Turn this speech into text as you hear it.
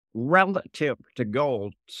relative to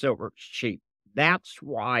gold, silver's cheap. That's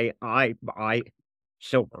why I buy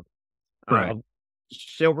silver. Right.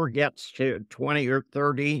 Silver gets to 20 or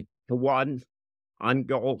 30 to 1 on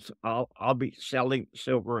gold. I'll be selling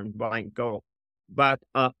silver and buying gold. But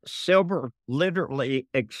silver literally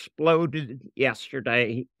exploded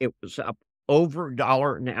yesterday. It was up over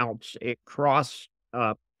 $1 an ounce. It crossed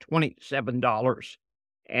 $27,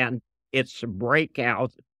 and it's a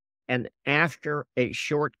breakout. And after a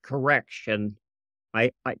short correction,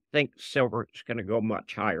 I think silver is going to go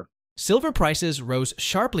much higher. Silver prices rose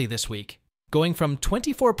sharply this week, going from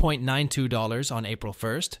 $24.92 on April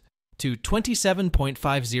 1st to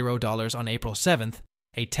 $27.50 on April 7th,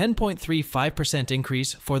 a 10.35%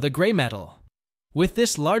 increase for the gray metal. With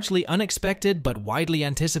this largely unexpected but widely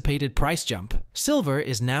anticipated price jump, silver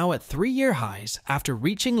is now at 3-year highs after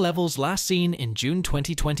reaching levels last seen in June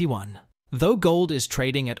 2021. Though gold is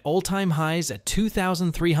trading at all-time highs at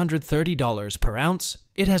 $2,330 per ounce,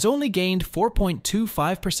 it has only gained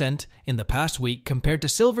 4.25% in the past week compared to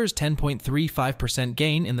silver's 10.35%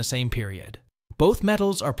 gain in the same period. Both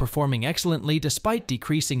metals are performing excellently despite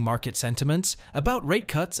decreasing market sentiments about rate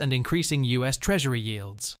cuts and increasing US Treasury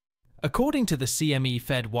yields. According to the CME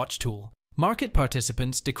FedWatch Tool, market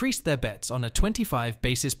participants decreased their bets on a 25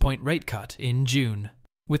 basis point rate cut in June.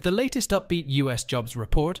 With the latest upbeat US jobs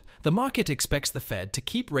report, the market expects the Fed to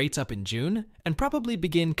keep rates up in June and probably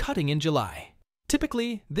begin cutting in July.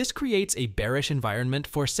 Typically, this creates a bearish environment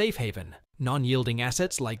for safe haven, non-yielding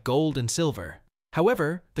assets like gold and silver.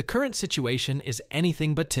 However, the current situation is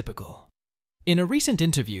anything but typical. In a recent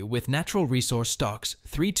interview with natural resource stocks,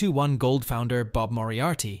 321 Gold founder Bob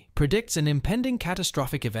Moriarty predicts an impending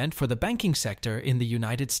catastrophic event for the banking sector in the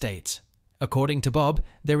United States. According to Bob,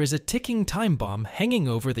 there is a ticking time bomb hanging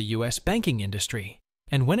over the US banking industry,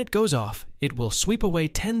 and when it goes off, it will sweep away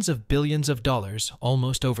tens of billions of dollars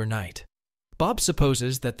almost overnight. Bob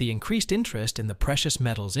supposes that the increased interest in the precious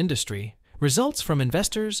metals industry results from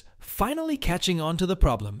investors finally catching on to the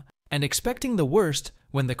problem and expecting the worst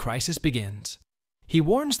when the crisis begins. He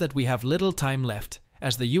warns that we have little time left,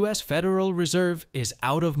 as the US Federal Reserve is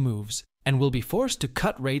out of moves and will be forced to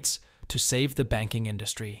cut rates to save the banking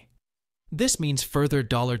industry. This means further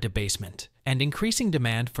dollar debasement and increasing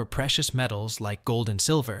demand for precious metals like gold and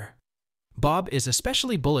silver. Bob is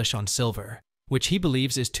especially bullish on silver, which he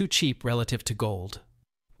believes is too cheap relative to gold.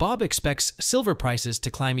 Bob expects silver prices to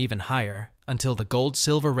climb even higher until the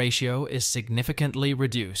gold-silver ratio is significantly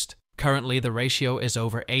reduced. Currently, the ratio is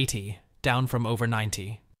over 80, down from over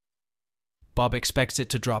 90. Bob expects it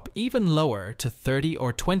to drop even lower to 30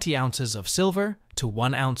 or 20 ounces of silver to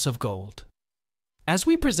 1 ounce of gold. As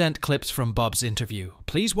we present clips from Bob's interview,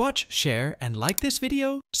 please watch, share, and like this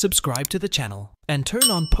video, subscribe to the channel, and turn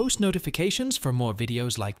on post notifications for more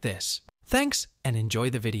videos like this. Thanks, and enjoy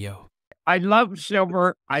the video. I love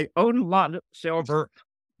silver. I own a lot of silver,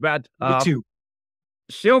 but Me too.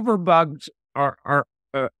 silver bugs are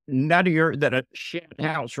nuttier than a shit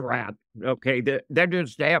house rat. Okay, they're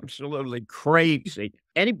just absolutely crazy.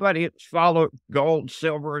 Anybody that's followed gold,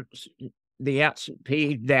 silver, the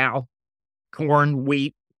S&P, Dow, corn,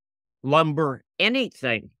 wheat, lumber,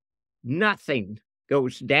 anything, nothing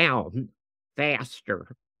goes down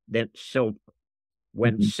faster than silver.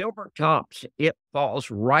 When silver tops, it falls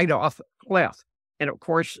right off a cliff. And of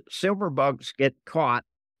course, silver bugs get caught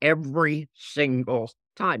every single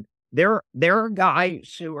time. There are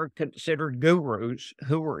guys who are considered gurus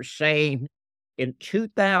who are saying in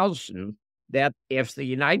 2000 that if the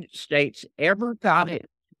United States ever got into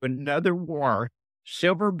another war,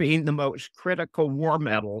 silver being the most critical war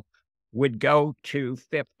metal would go to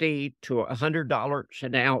 $50 to $100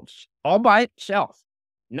 an ounce all by itself.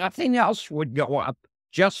 Nothing else would go up,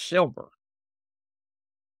 just silver.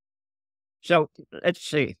 So let's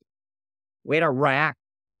see. We had Iraq,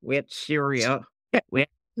 we had Syria, we had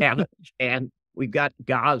Afghanistan, we've got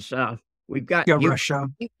Gaza, we've got Russia.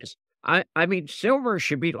 I mean, silver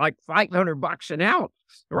should be like $500 an ounce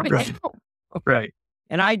right now. Right.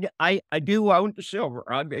 And I do own silver.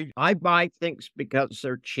 I mean, I buy things because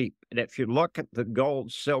they're cheap. And if you look at the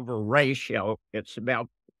gold-silver ratio, it's about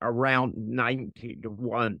around 90 to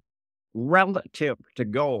 1. Relative to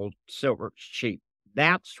gold, silver's cheap.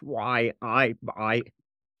 That's why I buy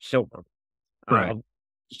silver. Right.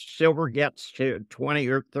 Silver gets to 20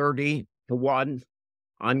 or 30 to 1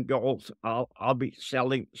 on gold. I'll be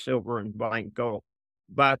selling silver and buying gold.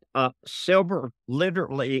 But silver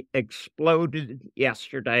literally exploded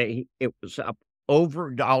yesterday. It was up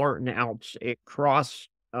over $1 an ounce. It crossed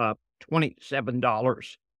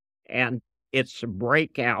 $27, and it's a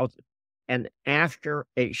breakout. And after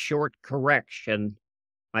a short correction,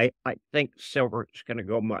 I think silver is going to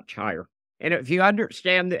go much higher. And if you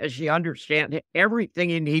understand this, you understand everything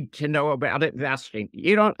you need to know about investing.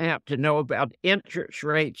 You don't have to know about interest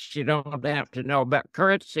rates. You don't have to know about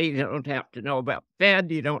currency. You don't have to know about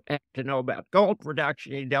Fed. You don't have to know about gold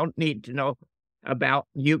production. You don't need to know about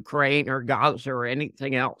Ukraine or Gaza or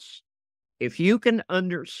anything else. If you can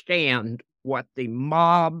understand what the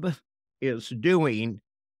mob is doing,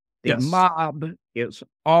 the mob is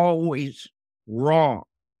always wrong.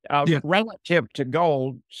 Relative to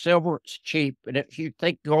gold, silver is cheap. And if you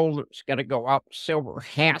think gold is going to go up, silver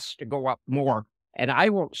has to go up more. And I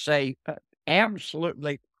will say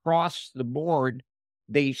absolutely across the board,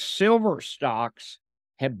 the silver stocks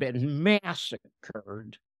have been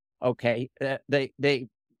massacred. Okay. The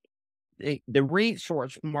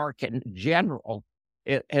resource market in general,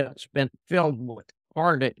 it has been filled with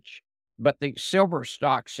carnage. But the silver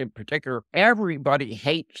stocks in particular, everybody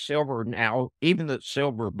hates silver now, even the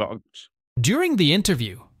silver bugs. During the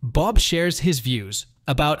interview, Bob shares his views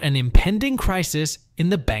about an impending crisis in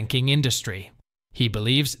the banking industry. He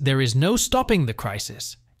believes there is no stopping the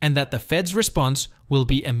crisis and that the Fed's response will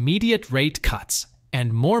be immediate rate cuts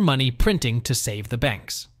and more money printing to save the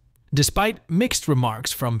banks. Despite mixed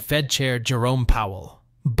remarks from Fed Chair Jerome Powell,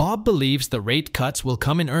 Bob believes the rate cuts will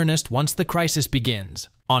come in earnest once the crisis begins.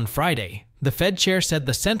 On Friday, the Fed chair said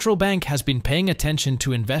the central bank has been paying attention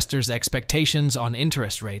to investors' expectations on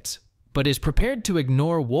interest rates, but is prepared to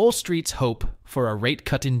ignore Wall Street's hope for a rate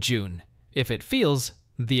cut in June if it feels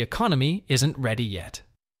the economy isn't ready yet.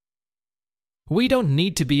 "We don't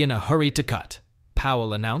need to be in a hurry to cut,"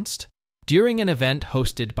 Powell announced during an event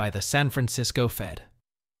hosted by the San Francisco Fed.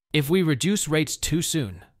 "If we reduce rates too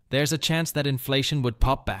soon, there's a chance that inflation would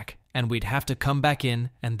pop back and we'd have to come back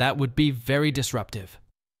in, and that would be very disruptive."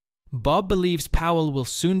 Bob believes Powell will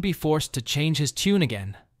soon be forced to change his tune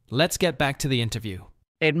again. Let's get back to the interview.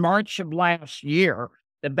 In March of last year,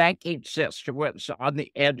 the banking system was on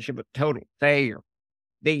the edge of a total failure.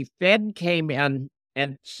 The Fed came in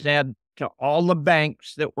and said to all the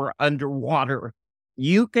banks that were underwater,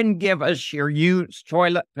 you can give us your used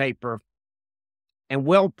toilet paper and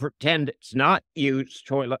we'll pretend it's not used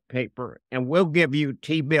toilet paper, and we'll give you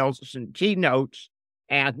T-bills and T-notes,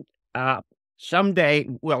 and someday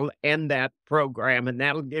we'll end that program, and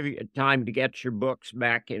that'll give you time to get your books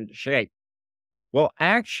back into shape. Well,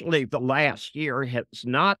 actually, the last year has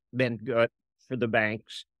not been good for the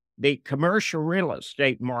banks. The commercial real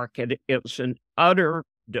estate market is an utter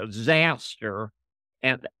disaster,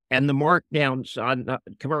 and the markdowns on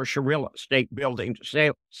commercial real estate buildings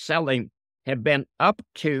selling have been up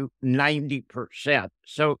to 90%.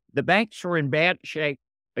 So the banks were in bad shape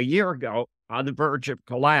a year ago, on the verge of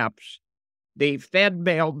collapse. The Fed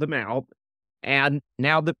bailed them out, and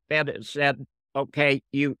now the Fed has said, okay,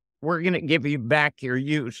 we're going to give you back your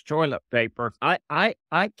used toilet paper. I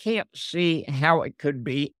can't see how it could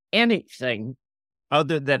be anything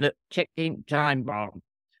other than a ticking time bomb.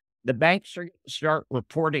 The banks are going to start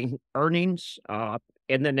reporting earnings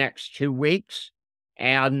in the next 2 weeks,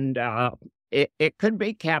 and it could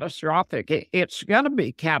be catastrophic. It's going to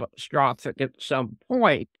be catastrophic at some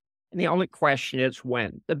point, and the only question is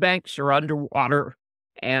when. The banks are underwater,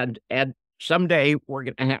 and someday we're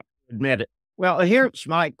going to have to admit it. Well, here's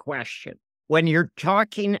my question. When you're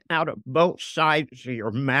talking out of both sides of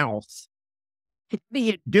your mouth, how do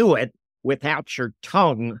you do it without your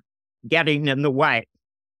tongue getting in the way?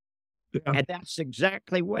 Yeah. And that's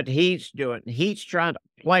exactly what he's doing. He's trying to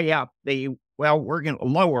play up we're going to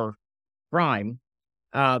lower crime,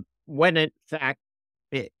 when in fact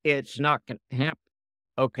it's not going to happen.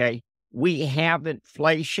 Okay, we have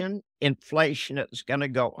inflation. Inflation is going to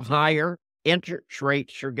go higher. Interest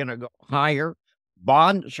rates are going to go higher.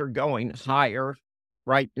 Bonds are going higher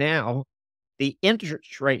right now. The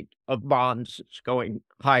interest rate of bonds is going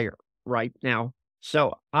higher right now.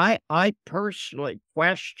 So I personally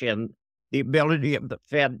question the ability of the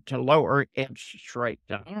Fed to lower interest rates.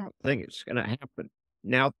 I don't think it's going to happen.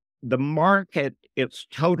 Now, the market is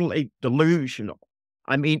totally delusional.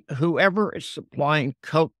 I mean, whoever is supplying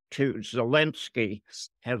coke to Zelensky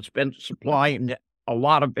has been supplying a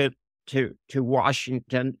lot of it to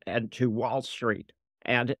Washington and to Wall Street.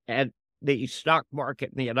 And the stock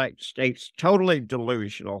market in the United States, totally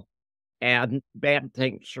delusional, and bad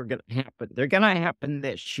things are going to happen. They're going to happen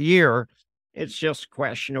this year. It's just a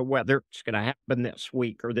question of whether it's going to happen this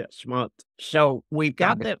week or this month. So we've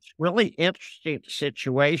got this really interesting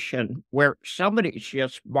situation where somebody's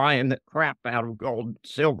just buying the crap out of gold and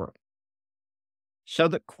silver. So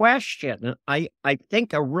the question, I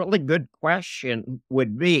think a really good question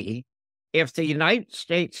would be, if the United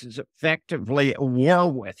States is effectively at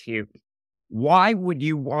war with you, why would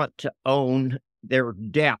you want to own their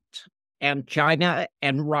debt? And China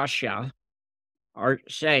and Russia are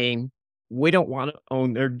saying, we don't want to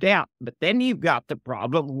own their debt. But then you've got the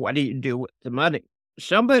problem, what do you do with the money?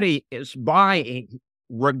 Somebody is buying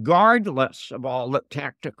regardless of all the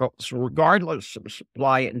technicals, regardless of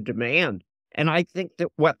supply and demand. And I think that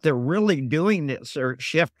what they're really doing is they're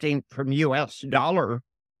shifting from US dollar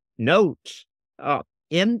notes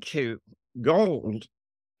into gold,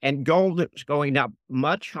 and gold is going up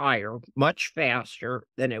much higher, much faster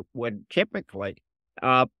than it would typically.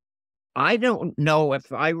 I don't know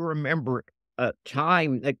if I remember a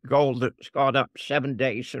time that gold has gone up 7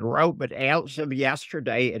 days in a row, but as of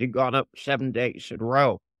yesterday, it had gone up 7 days in a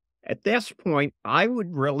row. At this point, I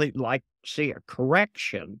would really like to see a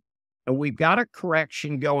correction. And we've got a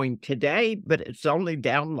correction going today, but it's only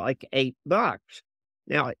down like $8.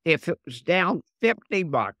 Now, if it was down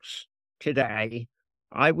 $50 today,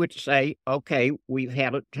 I would say, okay, we've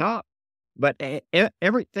had a top. But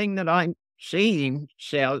everything that I'm seeing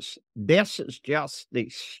says this is just the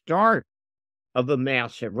start of a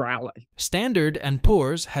massive rally. Standard &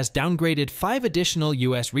 Poor's has downgraded 5 additional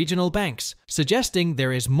U.S. regional banks, suggesting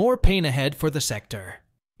there is more pain ahead for the sector.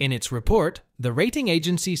 In its report, the rating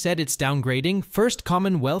agency said it's downgrading First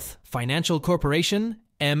Commonwealth Financial Corporation,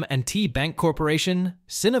 M&T Bank Corporation,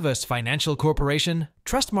 Synovus Financial Corporation,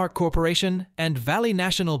 Trustmark Corporation, and Valley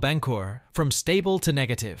National Bancorp from stable to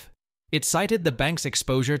negative. It cited the bank's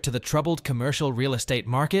exposure to the troubled commercial real estate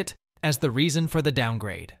market as the reason for the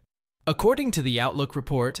downgrade. According to the Outlook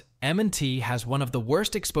report, M&T has one of the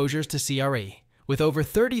worst exposures to CRE, with over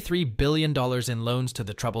 $33 billion in loans to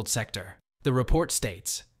the troubled sector. The report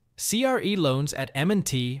states, CRE loans at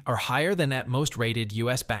M&T are higher than at most rated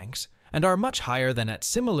U.S. banks and are much higher than at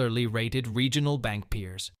similarly rated regional bank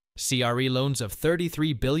peers. CRE loans of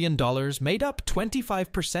 $33 billion made up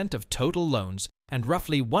 25% of total loans and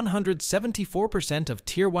roughly 174% of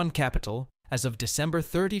Tier 1 capital as of December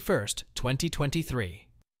 31, 2023.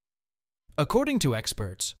 According to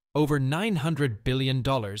experts, over $900 billion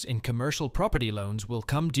in commercial property loans will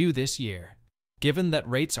come due this year. Given that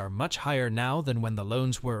rates are much higher now than when the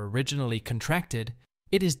loans were originally contracted,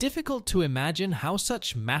 it is difficult to imagine how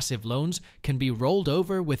such massive loans can be rolled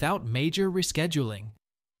over without major rescheduling.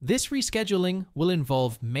 This rescheduling will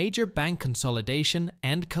involve major bank consolidation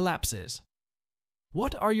and collapses.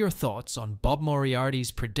 What are your thoughts on Bob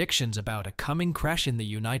Moriarty's predictions about a coming crash in the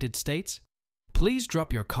United States? Please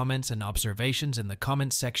drop your comments and observations in the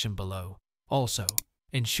comments section below. Also,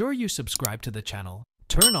 ensure you subscribe to the channel,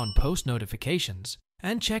 turn on post notifications,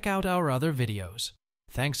 and check out our other videos.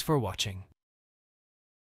 Thanks for watching.